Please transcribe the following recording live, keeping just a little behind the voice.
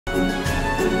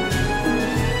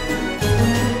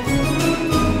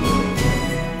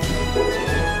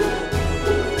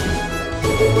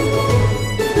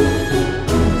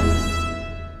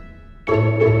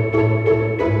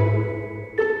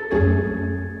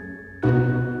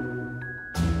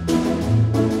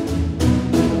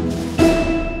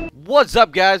What's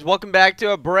up, guys? Welcome back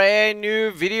to a brand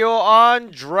new video on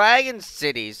Dragon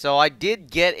City. So I did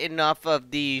get enough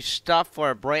of the stuff for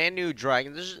a brand new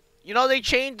dragon. They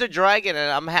changed the dragon,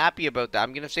 and I'm happy about that.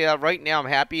 I'm gonna say that right now. I'm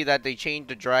happy that they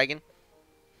changed the dragon.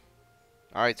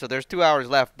 Alright, so there's 2 hours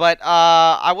left. But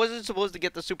I wasn't supposed to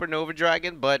get the Supernova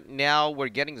Dragon, but now we're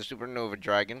getting the Supernova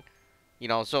Dragon.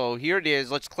 So here it is.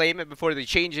 Let's claim it before they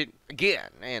change it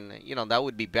again. And, that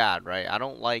would be bad, right? I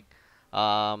don't like,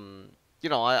 I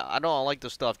don't like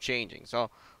the stuff changing. So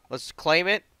let's claim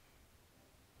it.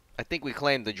 I think we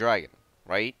claimed the dragon,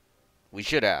 right? We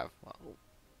should have.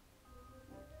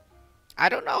 I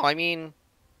don't know. I mean,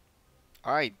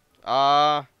 alright.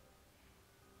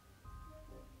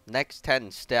 Next 10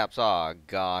 steps. Oh,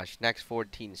 gosh. Next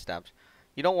 14 steps.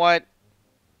 You know what?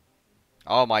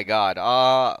 Oh, my God.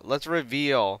 Let's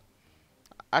reveal.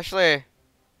 Actually,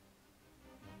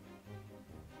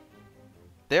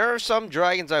 there are some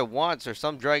dragons I want, or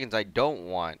some dragons I don't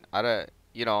want.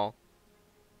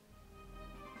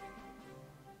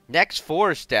 Next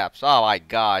 4 steps. Oh, my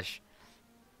gosh.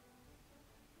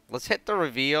 Let's hit the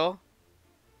reveal.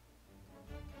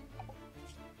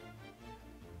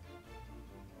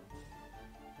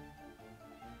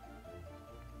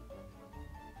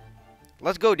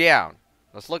 Let's go down.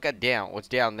 Let's look at down. What's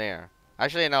down there?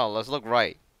 Actually, no. Let's look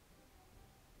right.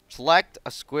 Select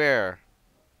a square.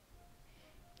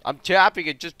 I'm tapping.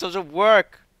 It just doesn't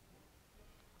work.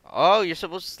 Oh, you're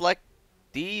supposed to select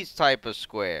these type of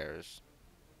squares.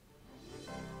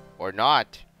 Or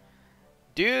not.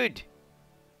 Dude.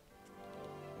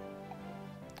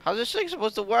 How's this thing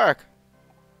supposed to work?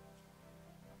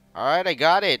 Alright, I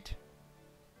got it.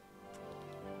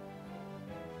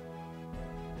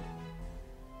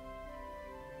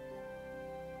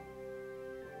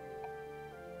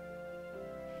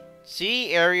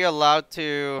 See, area allowed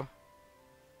to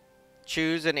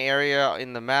choose an area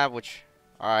in the map, which,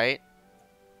 alright.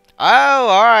 Oh,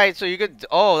 alright, so you could,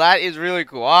 oh, that is really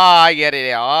cool. Ah, I get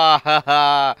it now. Ah, ha,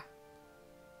 ha.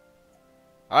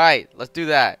 Alright, let's do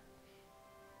that.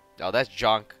 Oh, that's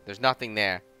junk. There's nothing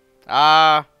there.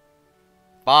 Fine.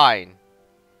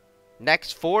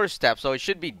 Next 4 steps, so it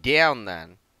should be down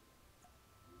then.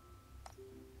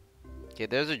 Okay,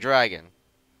 there's a dragon.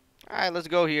 Alright, let's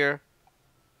go here.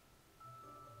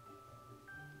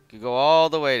 You go all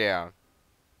the way down.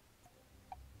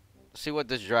 See what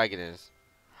this dragon is.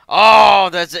 Oh,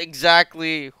 that's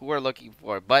exactly who we're looking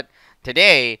for. But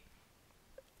today,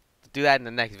 let's do that in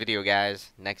the next video,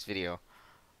 guys. Next video.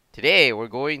 Today, we're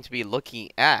going to be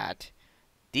looking at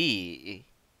the...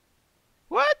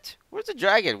 What? Where's the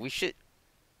dragon? We should...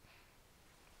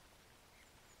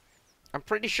 I'm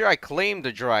pretty sure I claimed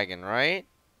the dragon, right?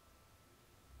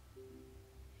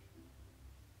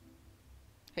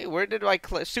 Hey, where did I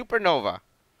claim... Supernova.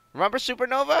 Remember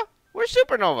Supernova? Where's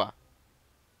Supernova?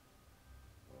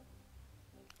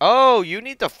 Oh, you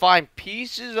need to find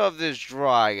pieces of this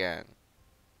dragon.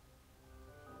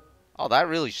 Oh, that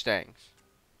really stinks.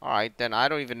 Alright, then I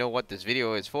don't even know what this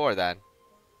video is for then.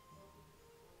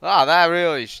 Ah, that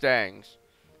really stinks.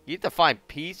 You need to find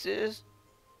pieces?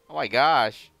 Oh my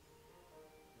gosh.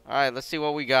 Alright, let's see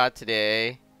what we got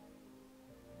today.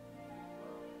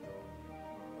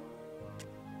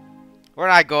 We're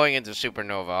not going into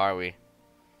Supernova, are we?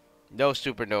 No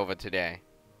Supernova today.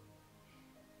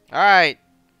 Alright.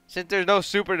 Since there's no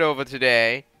Supernova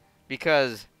today,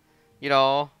 because,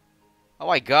 oh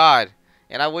my god.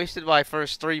 And I wasted my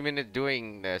first 3 minutes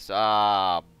doing this.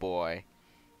 Ah, boy.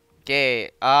 Okay,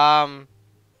 I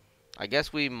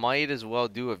guess we might as well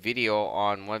do a video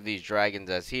on one of these dragons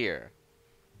that's here.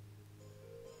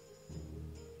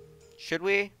 Should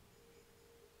we?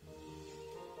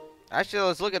 Actually,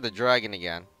 let's look at the dragon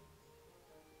again.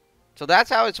 So that's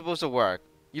how it's supposed to work.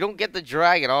 You don't get the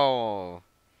dragon. Oh,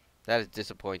 that is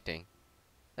disappointing.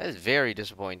 That is very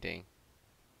disappointing.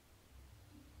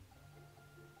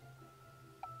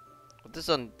 What does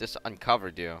this uncover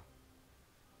do?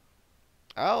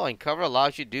 Oh, uncover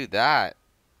allows you to do that.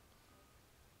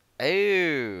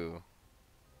 Oh.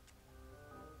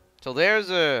 So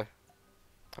there's a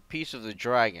piece of the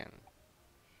dragon.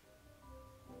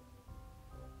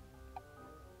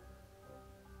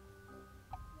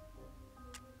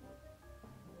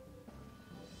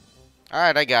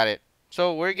 Alright, I got it.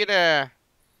 So we're gonna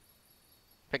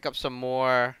pick up some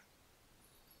more.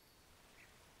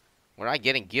 We're not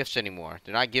getting gifts anymore.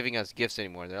 They're not giving us gifts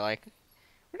anymore. They're like,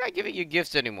 we're not giving you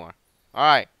gifts anymore.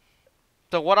 Alright.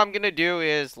 So what I'm gonna do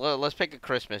is, let's pick a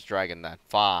Christmas dragon then.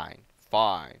 Fine.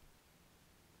 Fine.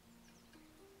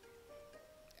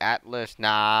 Atlas,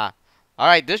 nah.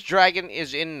 Alright, this dragon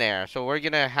is in there. So we're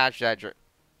gonna hatch that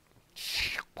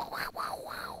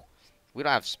We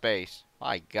don't have space.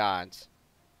 By gods.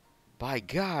 By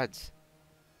gods.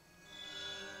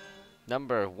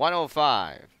 Number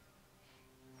 105.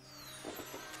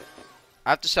 I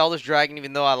have to sell this dragon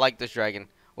even though I like this dragon.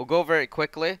 We'll go over it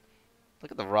quickly.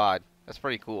 Look at the rod. That's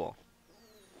pretty cool.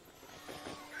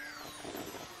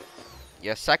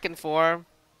 Yeah, second form.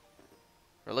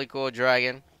 Really cool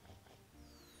dragon.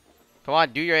 Come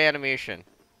on, do your animation.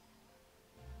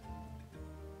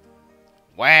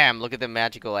 Wham! Look at the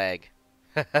magical egg.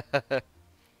 Alright,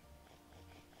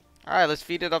 let's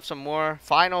feed it up some more.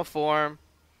 Final form.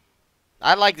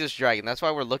 I like this dragon. That's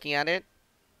why we're looking at it.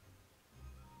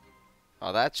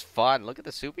 Oh, that's fun. Look at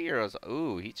the superheroes.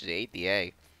 Ooh, he just ate the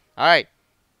egg. Alright,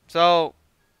 so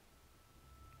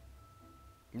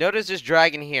notice this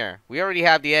dragon here. We already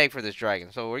have the egg for this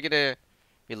dragon. So we're going to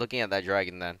be looking at that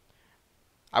dragon then.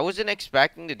 I wasn't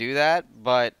expecting to do that,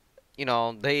 but, you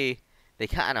know, they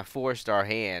kind of forced our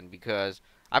hand because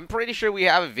I'm pretty sure we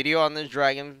have a video on this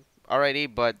dragon already,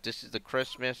 but this is the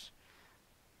Christmas,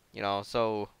 you know,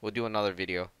 so we'll do another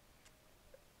video.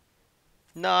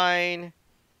 9.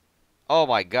 Oh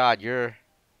my god, you're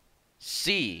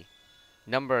C.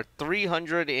 Number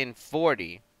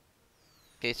 340.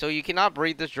 Okay, so you cannot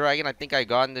breed this dragon. I think I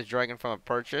got this dragon from a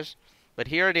purchase. But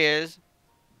here it is.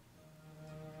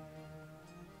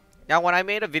 Now, when I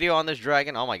made a video on this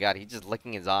dragon, oh my god, he's just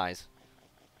licking his eyes.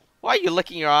 Why are you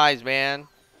licking your eyes, man?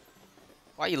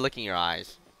 Why are you licking your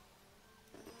eyes?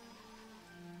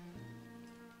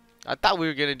 I thought we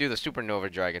were going to do the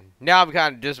supernova dragon. Now I'm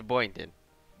kind of disappointed.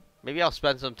 Maybe I'll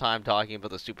spend some time talking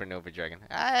about the supernova dragon.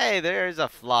 Hey, there's a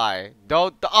fly.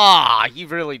 Don't. Ah, he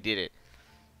really did it.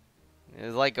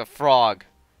 It's like a frog.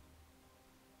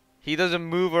 He doesn't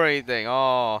move or anything.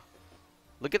 Oh.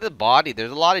 Look at the body.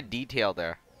 There's a lot of detail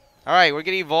there. Alright, we're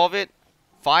going to evolve it.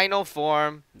 Final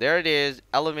form. There it is.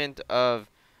 Element of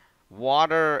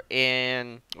water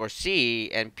and or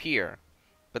sea and pier.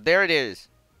 But there it is.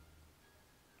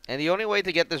 And the only way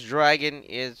to get this dragon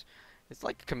is, it's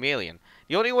like a chameleon.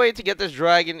 The only way to get this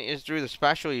dragon is through the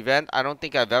special event. I don't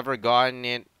think I've ever gotten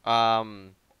it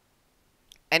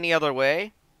any other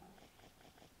way.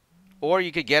 Or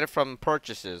you could get it from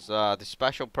purchases. The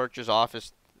special purchase offer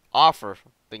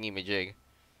thingy-majig.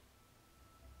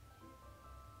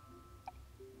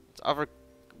 It's over.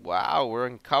 Wow, we're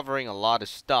uncovering a lot of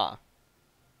stuff.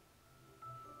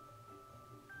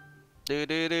 Do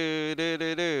do do do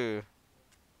do do.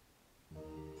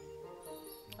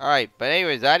 Alright, but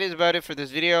anyways, that is about it for this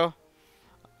video.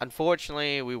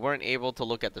 Unfortunately, we weren't able to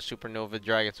look at the supernova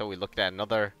dragon, so we looked at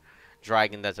another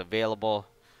dragon that's available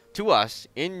to us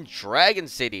in Dragon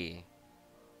City.